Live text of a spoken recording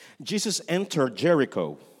Jesus entered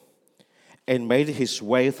Jericho and made his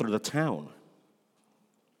way through the town.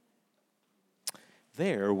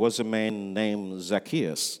 There was a man named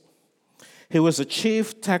Zacchaeus. He was a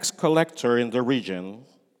chief tax collector in the region,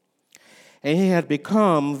 and he had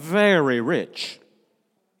become very rich.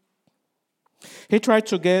 He tried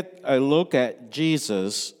to get a look at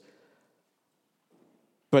Jesus,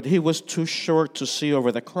 but he was too short to see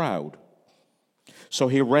over the crowd. So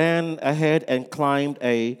he ran ahead and climbed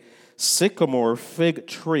a sycamore fig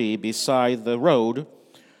tree beside the road,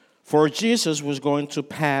 for Jesus was going to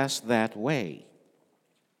pass that way.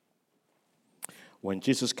 When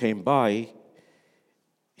Jesus came by,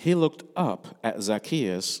 he looked up at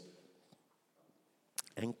Zacchaeus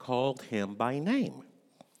and called him by name.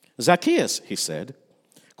 "Zacchaeus," he said,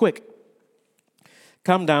 "quick,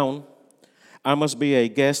 come down. I must be a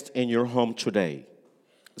guest in your home today."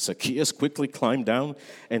 Zacchaeus quickly climbed down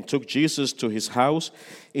and took Jesus to his house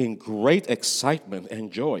in great excitement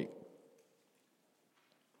and joy.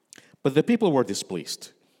 But the people were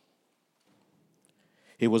displeased.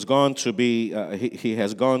 He has gone to be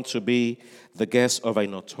the guest of a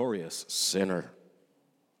notorious sinner.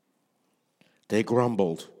 They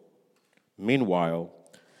grumbled. Meanwhile,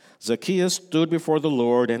 Zacchaeus stood before the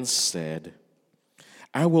Lord and said,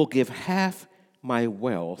 "I will give half my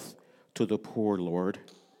wealth to the poor, Lord.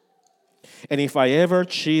 And if I ever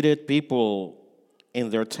cheated people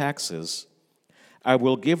in their taxes, I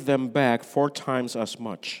will give them back 4 times as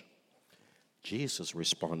much." Jesus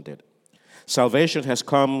responded, "Salvation has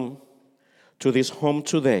come to this home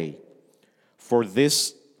today, for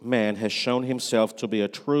this man has shown himself to be a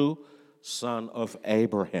true son of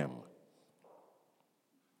Abraham.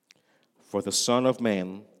 For the Son of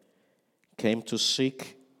Man came to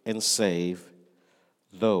seek and save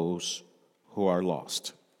those who are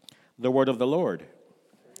lost." The word of the Lord.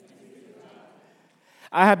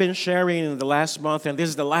 I have been sharing in the last month, and this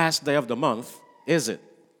is the last day of the month, is it?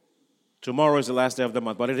 Tomorrow is the last day of the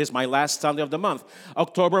month, but it is my last Sunday of the month.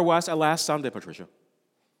 October was a last Sunday, Patricia.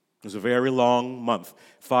 It was a very long month.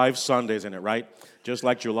 5 Sundays in it, right? Just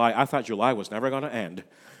like July. I thought July was never going to end.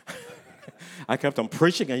 I kept on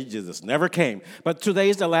preaching, and Jesus never came. But today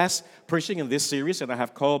is the last preaching in this series, and I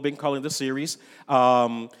have been calling the series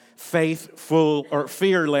Faithful or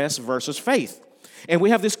Fearless versus Faith. And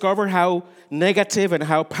we have discovered how negative and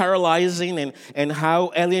how paralyzing and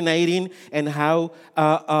how alienating and how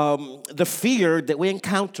the fear that we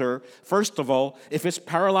encounter, first of all, if it's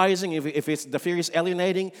paralyzing, if it's the fear is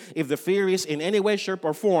alienating, if the fear is in any way, shape,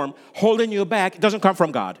 or form holding you back, it doesn't come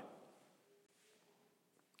from God.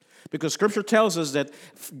 Because Scripture tells us that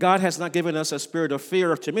God has not given us a spirit of fear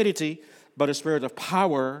or timidity, but a spirit of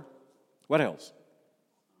power. What else?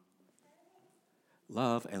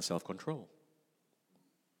 Love and self-control.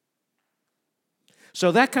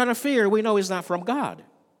 So that kind of fear we know is not from God.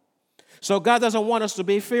 So God doesn't want us to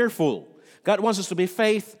be fearful. God wants us to be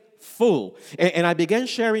faithful. And I began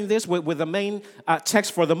sharing this with the main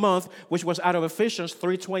text for the month, which was out of Ephesians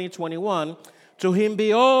 3:20-21. To him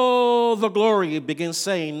be all the glory, it begins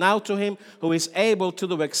saying, now to him who is able to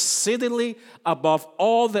do exceedingly above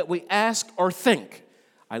all that we ask or think.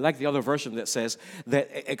 I like the other version that says that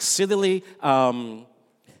exceedingly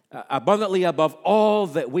abundantly above all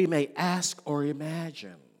that we may ask or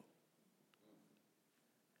imagine.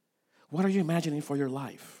 What are you imagining for your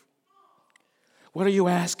life? What are you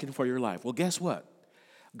asking for your life? Well, guess what?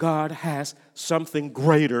 God has something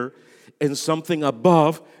greater and something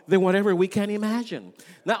above than whatever we can imagine.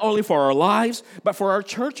 Not only for our lives, but for our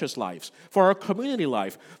church's lives, for our community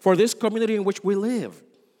life, for this community in which we live.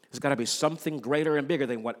 There's got to be something greater and bigger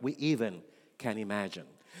than what we even can imagine.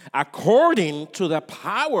 According to the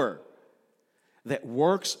power that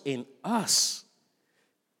works in us.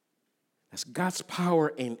 That's God's power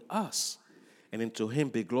in us. And into him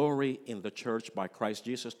be glory in the church by Christ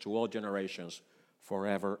Jesus to all generations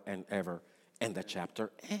forever and ever. And the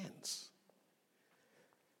chapter ends.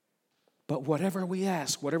 But whatever we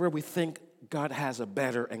ask, whatever we think, God has a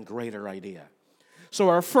better and greater idea. So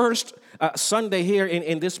our first Sunday here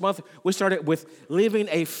in this month, we started with living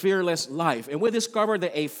a fearless life. And we discovered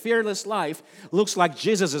that a fearless life looks like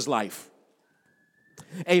Jesus' life.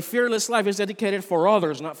 A fearless life is dedicated for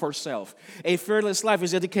others, not for self. A fearless life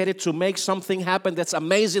is dedicated to make something happen that's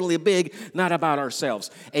amazingly big, not about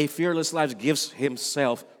ourselves. A fearless life gives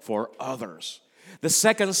himself for others. The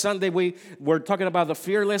second Sunday, we were talking about the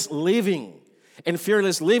fearless living. In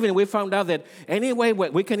fearless living, we found out that anyway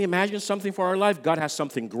we can imagine something for our life, God has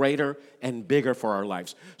something greater and bigger for our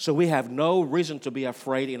lives. So we have no reason to be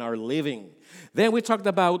afraid in our living. Then we talked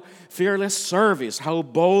about fearless service, how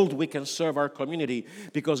bold we can serve our community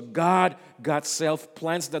because God self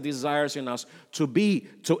plants the desires in us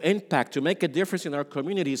to impact, to make a difference in our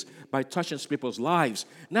communities by touching people's lives,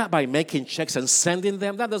 not by making checks and sending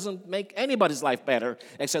them. That doesn't make anybody's life better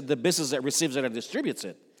except the business that receives it and distributes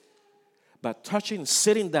it. But touching,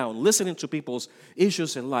 sitting down, listening to people's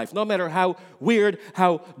issues in life, no matter how weird,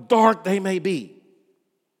 how dark they may be,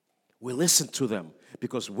 we listen to them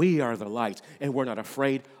because we are the light and we're not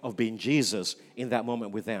afraid of being Jesus in that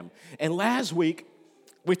moment with them. And last week,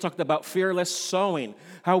 we talked about fearless sowing,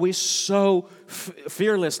 how we sow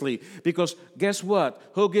fearlessly. Because guess what?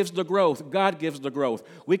 Who gives the growth? God gives the growth.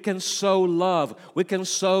 We can sow love, we can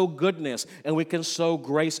sow goodness, and we can sow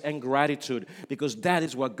grace and gratitude. Because that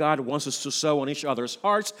is what God wants us to sow on each other's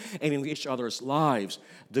hearts and in each other's lives.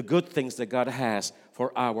 The good things that God has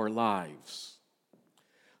for our lives.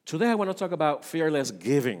 Today I want to talk about fearless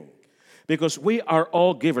giving. Because we are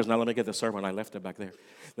all givers. Now let me get the sermon. I left it back there.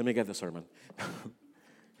 Let me get the sermon.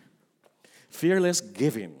 Fearless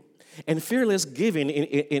giving. And fearless giving,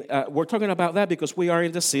 we're talking about that because we are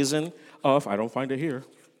in the season of, I don't find it here.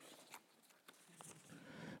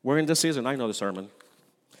 We're in the season, I know the sermon.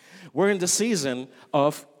 We're in the season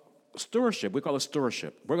of stewardship. We call it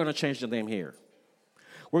stewardship. We're going to change the name here.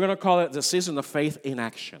 We're going to call it the season of faith in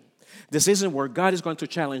action. The season where God is going to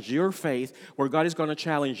challenge your faith, where God is going to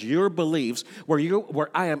challenge your beliefs, where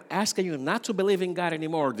I am asking you not to believe in God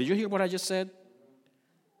anymore. Did you hear what I just said?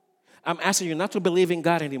 I'm asking you not to believe in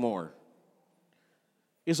God anymore.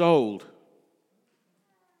 It's old.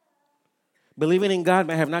 Believing in God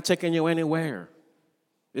may have not taken you anywhere.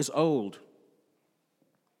 It's old.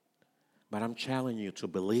 But I'm challenging you to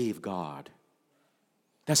believe God.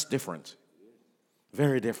 That's different.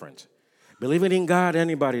 Very different. Believing in God,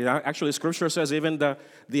 anybody. Actually, Scripture says even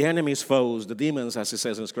the enemy's foes, the demons, as it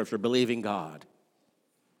says in Scripture, believe in God.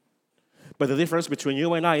 But the difference between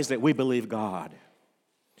you and I is that we believe God.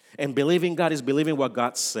 And believing God is believing what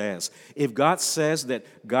God says. If God says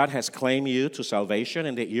that God has claimed you to salvation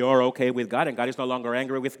and that you're okay with God and God is no longer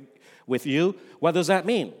angry with you, what does that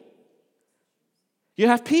mean? You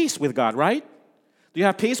have peace with God, right? Do you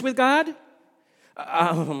have peace with God?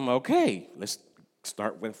 Okay, let's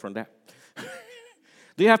start from that.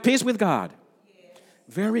 Do you have peace with God? Yes.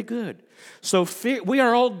 Very good. So we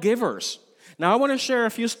are all givers. Now I want to share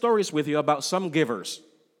a few stories with you about some givers.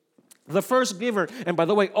 The first giver, and by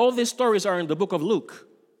the way, all these stories are in the book of Luke.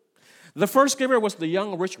 The first giver was the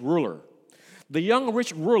young rich ruler. The young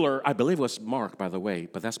rich ruler, I believe, was Mark, by the way,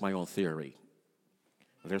 but that's my own theory.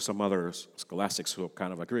 There's some other scholastics who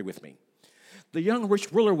kind of agree with me. The young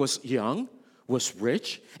rich ruler was young, was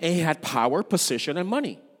rich, and he had power, position, and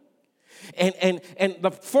money. And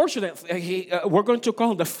the fortunate, we're going to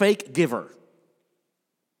call him the fake giver.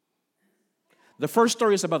 The first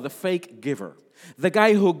story is about the fake giver. The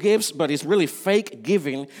guy who gives, but is really fake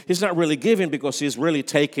giving. He's not really giving because he's really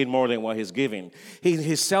taking more than what he's giving.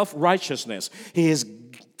 His self-righteousness. He is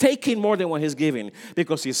taking more than what he's giving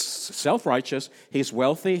because he's self-righteous, he's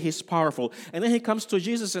wealthy, he's powerful. And then he comes to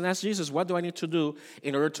Jesus and asks Jesus, what do I need to do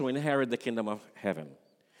in order to inherit the kingdom of heaven?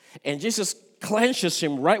 And Jesus clenches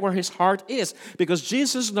him right where his heart is because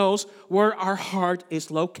Jesus knows where our heart is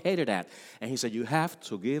located at. And he said, you have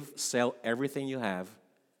to sell everything you have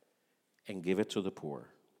and give it to the poor.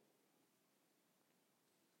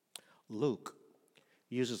 Luke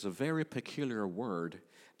uses a very peculiar word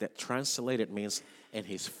that translated means, and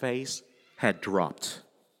his face had dropped.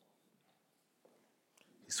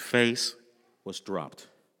 His face was dropped.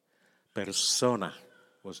 Persona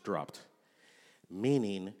was dropped.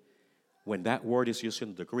 Meaning, when that word is used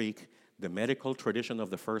in the Greek, the medical tradition of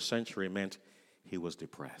the first century meant he was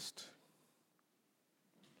depressed.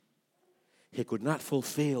 He could not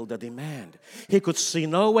fulfill the demand. He could see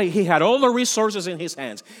no way. He had all the resources in his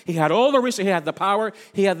hands. He had all the resources. He had the power.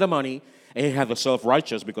 He had the money. And he had the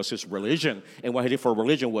self-righteous because his religion and what he did for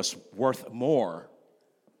religion was worth more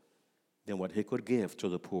than what he could give to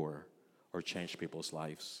the poor or change people's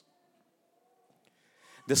lives.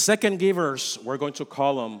 The second givers, we're going to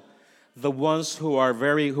call them the ones who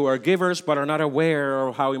are givers but are not aware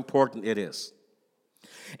of how important it is.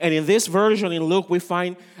 And in this version in Luke, we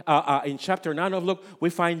find, in chapter 9 of Luke, we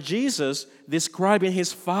find Jesus describing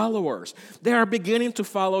his followers. They are beginning to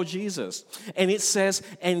follow Jesus. And it says,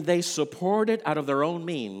 and they supported out of their own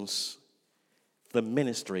means the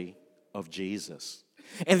ministry of Jesus.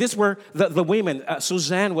 And this were the women.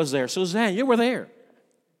 Suzanne was there. Suzanne, you were there.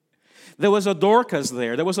 There was a Dorcas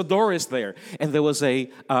there. There was a Doris there. And there was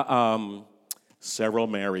several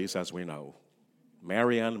Marys, as we know.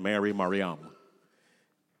 Marianne, Mary, Mariam.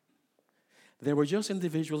 They were just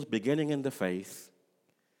individuals beginning in the faith.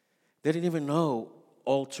 They didn't even know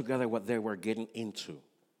altogether what they were getting into.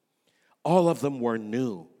 All of them were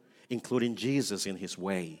new, including Jesus in his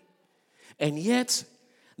way. And yet,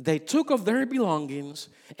 they took of their belongings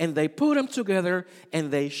and they put them together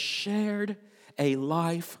and they shared a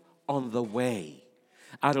life on the way.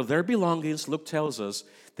 Out of their belongings, Luke tells us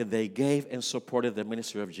that they gave and supported the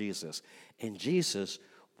ministry of Jesus. And Jesus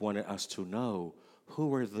wanted us to know who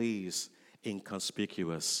were these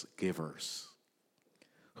inconspicuous givers,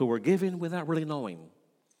 who were giving without really knowing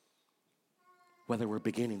whether we're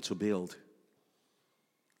beginning to build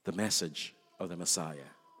the message of the Messiah.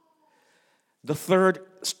 The third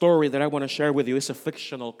story that I want to share with you is a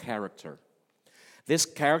fictional character. This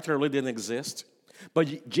character really didn't exist,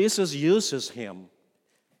 but Jesus uses him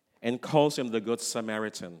and calls him the Good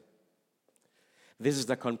Samaritan. This is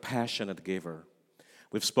the compassionate giver.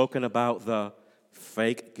 We've spoken about the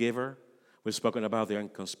fake giver. We've spoken about the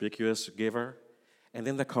inconspicuous giver. And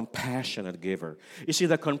then the compassionate giver. You see,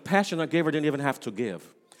 the compassionate giver didn't even have to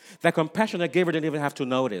give. That compassionate giver didn't even have to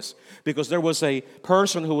notice, because there was a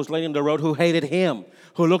person who was laying in the road who hated him,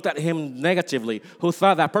 who looked at him negatively, who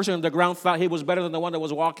thought that person on the ground thought he was better than the one that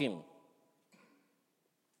was walking.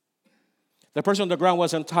 The person on the ground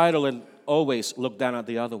was entitled and always looked down at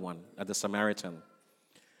the other one, at the Samaritan.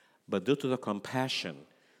 But due to the compassion,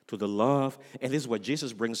 to the love, and this is what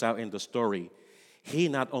Jesus brings out in the story, he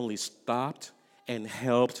not only stopped and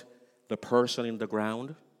helped the person in the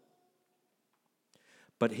ground,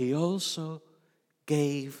 but he also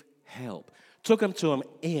gave help, took him to an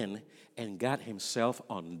inn, and got himself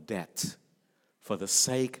on debt for the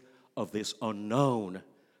sake of this unknown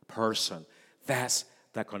person. That's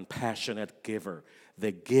the compassionate giver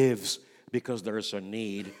that gives because there is a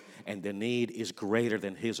need, and the need is greater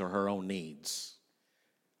than his or her own needs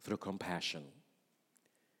through compassion.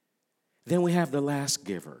 Then we have the last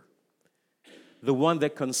giver, the one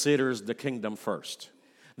that considers the kingdom first,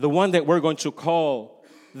 the one that we're going to call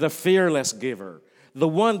the fearless giver, the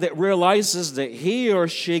one that realizes that he or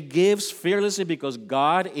she gives fearlessly because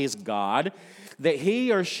God is God, that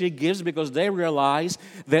he or she gives because they realize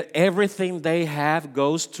that everything they have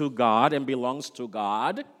goes to God and belongs to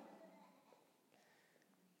God.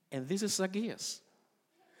 And this is Zacchaeus.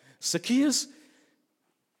 Zacchaeus,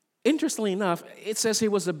 interestingly enough, it says he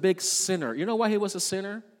was a big sinner. You know why he was a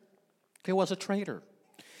sinner? He was a traitor.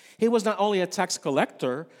 He was not only a tax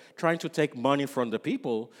collector trying to take money from the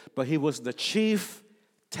people, but he was the chief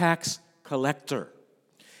tax collector.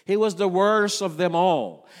 He was the worst of them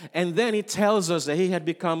all. And then he tells us that he had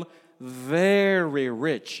become very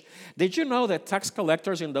rich. Did you know that tax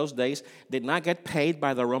collectors in those days did not get paid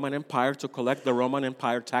by the Roman Empire to collect the Roman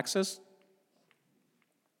Empire taxes?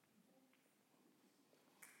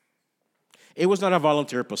 It was not a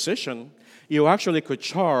volunteer position. You actually could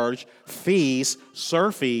charge fees,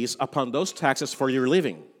 serve fees upon those taxes for your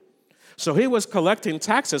living. So he was collecting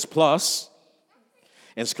taxes plus,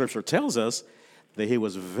 and Scripture tells us that he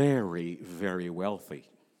was very, very wealthy.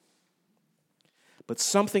 But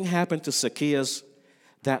something happened to Zacchaeus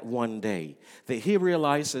that one day, that he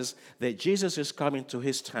realizes that Jesus is coming to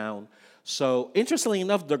his town. So interestingly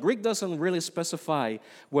enough, the Greek doesn't really specify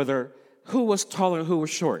whether who was tall and who was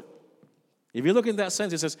short. If you look in that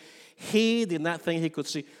sense, it says, he did not think he could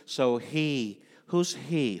see. So who's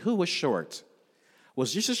he? Who was short?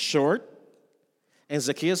 Was Jesus short? And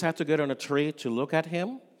Zacchaeus had to get on a tree to look at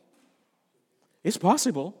him? It's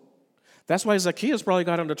possible. That's why Zacchaeus probably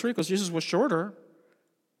got on the tree, because Jesus was shorter.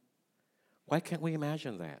 Why can't we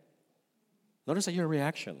imagine that? Notice your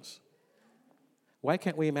reactions. Why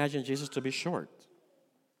can't we imagine Jesus to be short?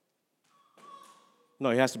 No,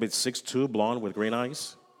 he has to be 6'2", blonde with green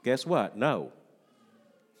eyes. Guess what? No.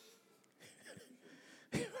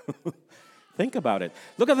 Think about it.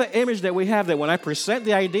 Look at the image that we have, that when I present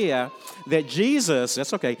the idea that Jesus,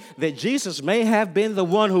 that's okay, that Jesus may have been the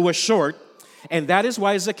one who was short, and that is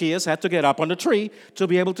why Zacchaeus had to get up on the tree to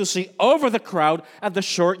be able to see over the crowd at the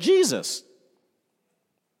short Jesus.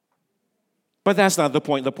 But that's not the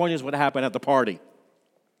point. The point is what happened at the party.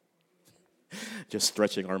 Just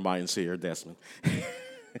stretching our minds here, Desmond.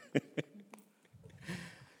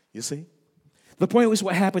 You see? The point was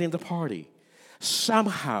what happened in the party.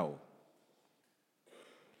 Somehow,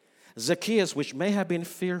 Zacchaeus, which may have been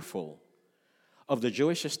fearful of the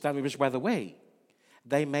Jewish establishment, which, by the way,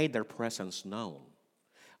 they made their presence known.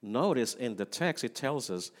 Notice in the text, it tells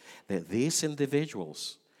us that these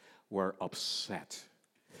individuals were upset.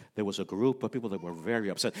 There was a group of people that were very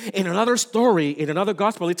upset. In another story, in another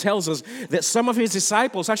gospel, it tells us that some of his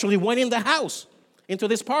disciples actually went in the house into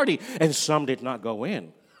this party, and some did not go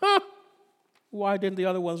in. Huh. Why didn't the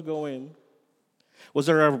other ones go in? Was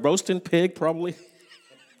there a roasting pig? Probably.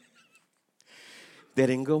 They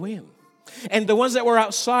didn't go in. And the ones that were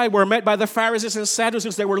outside were met by the Pharisees and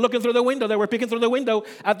Sadducees. They were looking through the window. They were peeking through the window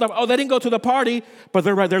at them. Oh, they didn't go to the party, but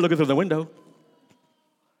they're right there looking through the window.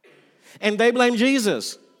 And they blamed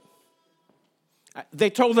Jesus. They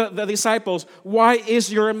told the disciples, why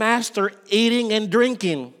is your master eating and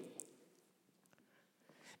drinking?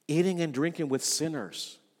 Eating and drinking with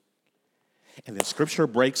sinners. And the scripture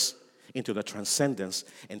breaks into the transcendence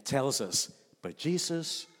and tells us, but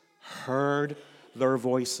Jesus heard their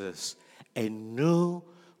voices and knew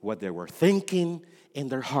what they were thinking in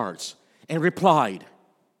their hearts and replied,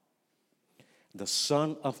 the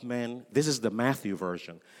Son of Man, this is the Matthew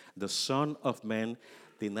version, the Son of Man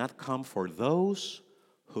did not come for those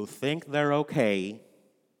who think they're okay.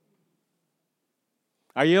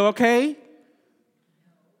 Are you okay?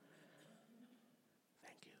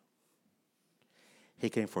 Thank you. He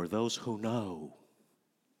came for those who know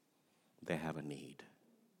they have a need.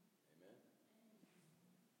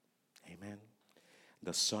 Amen.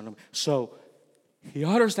 The Son of... So he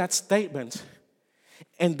utters that statement,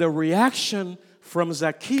 and the reaction from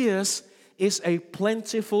Zacchaeus is a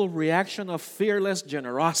plentiful reaction of fearless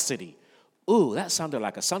generosity. Ooh, that sounded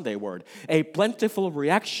like a Sunday word. A plentiful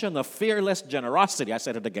reaction of fearless generosity. I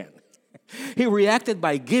said it again. He reacted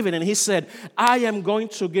by giving, and he said, I am going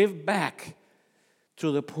to give back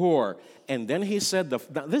to the poor. And then he said,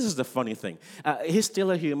 this is the funny thing. He's still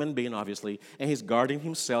a human being, obviously, and he's guarding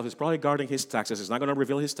himself. He's probably guarding his taxes. He's not going to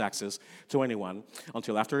reveal his taxes to anyone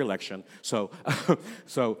until after election. So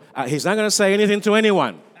he's not going to say anything to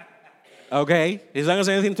anyone. Okay? He's not going to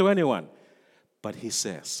say anything to anyone. But he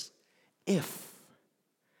says, if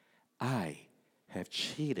I have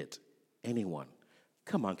cheated anyone,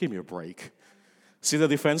 come on, give me a break. See the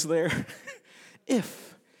defense there?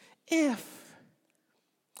 If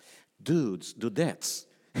dudettes,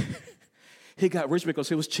 he got rich because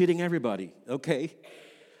he was cheating everybody, okay?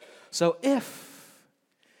 So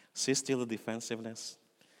see still the defensiveness?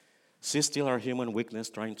 See still our human weakness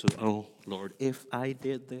trying to, oh, Lord, if I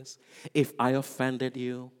did this, if I offended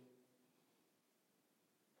you,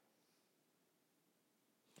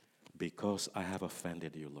 because I have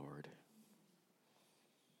offended you, Lord.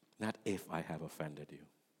 Not if I have offended you.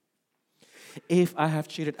 If I have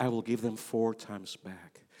cheated, I will give them 4 times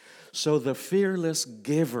back. So the fearless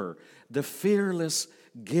giver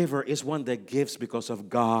is one that gives because of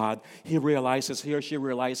God. He or she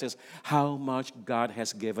realizes how much God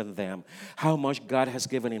has given them, how much God has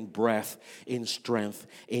given in breath, in strength,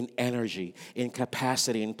 in energy, in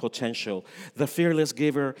capacity, in potential. The fearless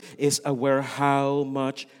giver is aware how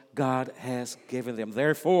much God has given them.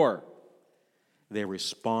 Therefore, their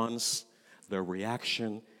response, their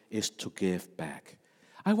reaction is to give back.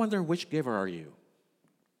 I wonder, which giver are you?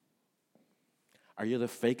 Are you the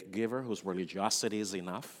fake giver whose religiosity is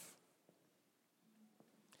enough?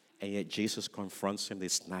 And yet Jesus confronts him,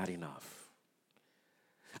 it's not enough.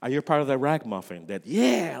 Are you part of the ragamuffin that,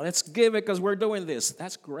 yeah, let's give it because we're doing this?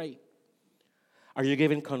 That's great. Are you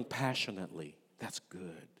giving compassionately? That's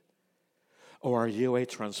good. Or are you a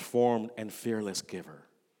transformed and fearless giver?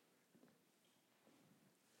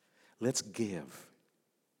 Let's give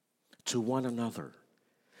to one another.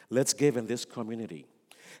 Let's give in this community.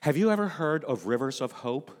 Have you ever heard of Rivers of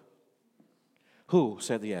Hope? Who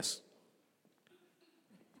said yes?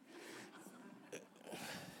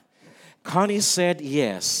 Connie said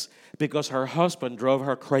yes because her husband drove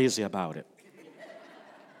her crazy about it.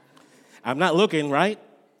 I'm not looking, right?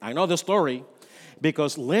 I know the story.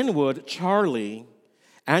 Because Linwood, Charlie,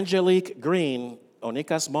 Angelique Green,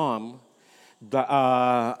 Onika's mom,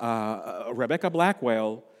 Rebecca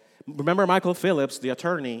Blackwell, remember Michael Phillips, the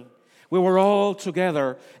attorney, we were all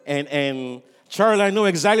together, and Charlie, I knew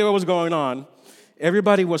exactly what was going on.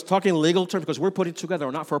 Everybody was talking legal terms because we're putting together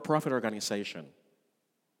a not-for-profit organization.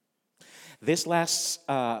 This last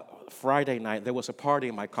Friday night, there was a party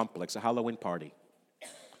in my complex, a Halloween party,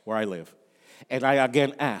 where I live. And I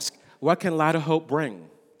again asked, what can Light of Hope bring?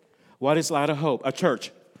 What is Light of Hope? A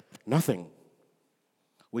church? Nothing.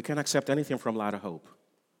 We can't accept anything from Light of Hope.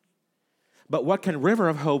 But what can River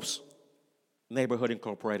of Hope's Neighborhood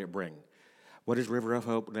Incorporated bring? What is River of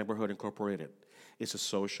Hope Neighborhood Incorporated? It's a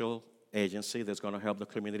social agency that's going to help the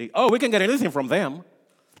community. Oh, we can get anything from them.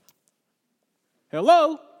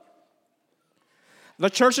 Hello? The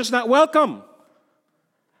church is not welcome.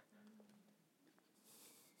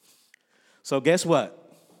 So guess what?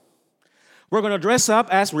 We're going to dress up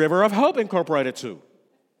as River of Hope Incorporated too,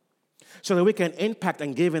 so that we can impact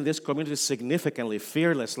and give in this community significantly,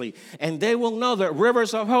 fearlessly. And they will know that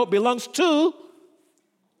Rivers of Hope belongs to,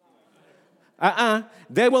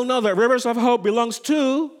 they will know that Rivers of Hope belongs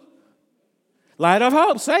to Light of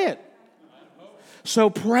Hope. Say it.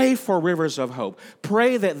 So pray for Rivers of Hope.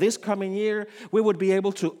 Pray that this coming year we would be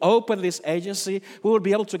able to open this agency. We would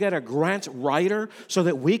be able to get a grant writer so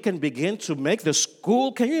that we can begin to make the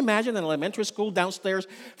school. Can you imagine an elementary school downstairs,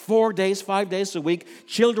 4 days, 5 days a week,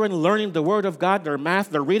 children learning the Word of God, their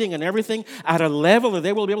math, their reading, and everything at a level that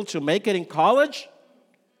they will be able to make it in college?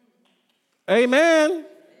 Amen.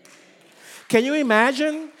 Can you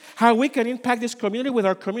imagine how we can impact this community with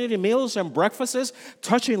our community meals and breakfasts,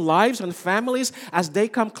 touching lives and families as they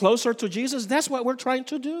come closer to Jesus? That's what we're trying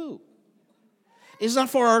to do. It's not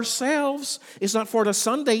for ourselves. It's not for the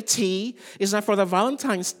Sunday tea. It's not for the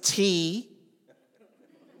Valentine's tea.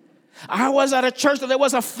 I was at a church that there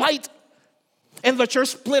was a fight, and the church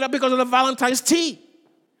split up because of the Valentine's tea.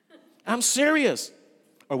 I'm serious.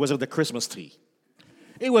 Or was it the Christmas tea?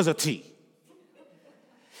 It was a tea.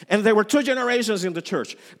 And there were two generations in the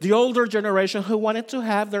church. The older generation who wanted to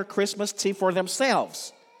have their Christmas tea for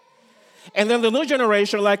themselves. And then the new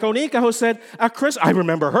generation, like Onika, who said, I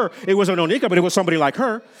remember her. It wasn't Onika, but it was somebody like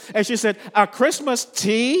her. And she said, a Christmas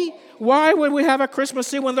tea? Why would we have a Christmas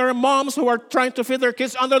tea when there are moms who are trying to feed their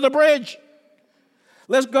kids under the bridge?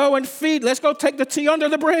 Let's go and feed. Let's go take the tea under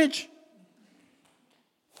the bridge.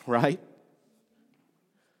 Right?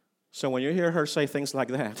 So when you hear her say things like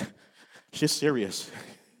that, she's serious.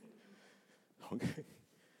 Okay.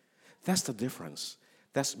 That's the difference.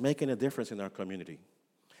 That's making a difference in our community.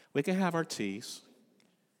 We can have our teas,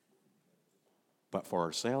 but for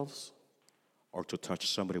ourselves or to touch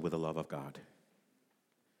somebody with the love of God.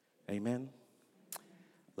 Amen?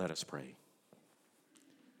 Let us pray.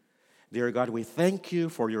 Dear God, we thank you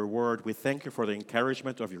for your word. We thank you for the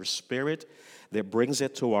encouragement of your Spirit that brings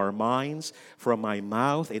it to our minds. From my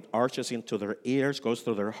mouth, it arches into their ears, goes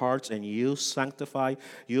through their hearts, and you sanctify,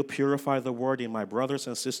 you purify the word in my brothers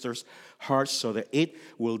and sisters' hearts so that it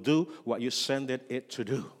will do what you send it to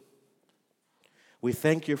do. We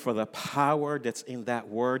thank you for the power that's in that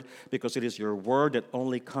word, because it is your word that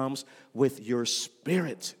only comes with your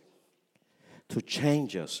Spirit to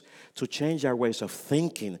change us, to change our ways of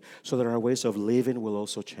thinking so that our ways of living will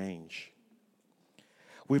also change.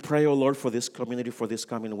 We pray, oh Lord, for this community for this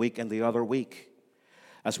coming week and the other week.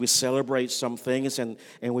 As we celebrate some things and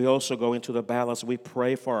we also go into the balance, we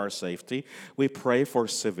pray for our safety. We pray for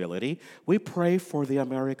civility. We pray for the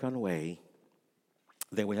American way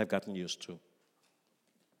that we have gotten used to.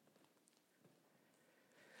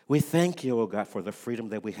 We thank you, oh God, for the freedom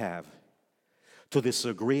that we have to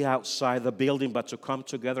disagree outside the building, but to come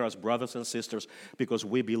together as brothers and sisters because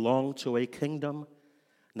we belong to a kingdom,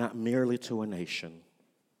 not merely to a nation.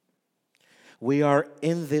 We are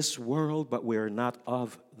in this world, but we are not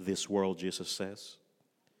of this world, Jesus says.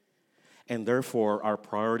 And therefore, our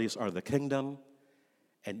priorities are the kingdom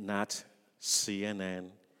and not CNN,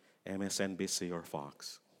 MSNBC, or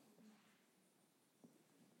Fox.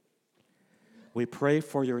 We pray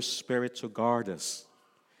for your Spirit to guard us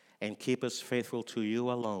and keep us faithful to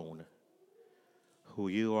you alone, who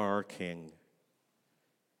you are our King,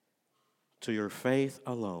 to your faith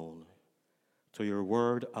alone, to your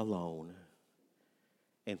word alone,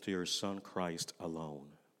 and to your Son Christ alone,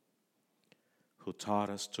 who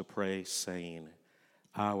taught us to pray, saying,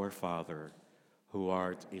 Our Father, who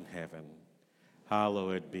art in heaven,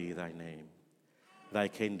 hallowed be thy name. Thy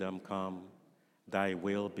kingdom come, thy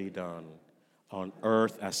will be done, on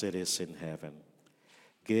earth as it is in heaven.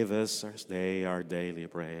 Give us this day our daily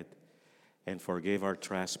bread, and forgive our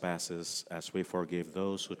trespasses as we forgive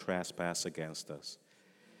those who trespass against us.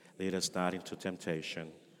 Lead us not into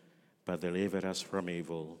temptation, but deliver us from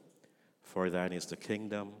evil. For thine is the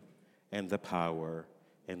kingdom, and the power,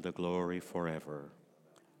 and the glory forever.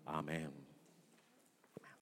 Amen.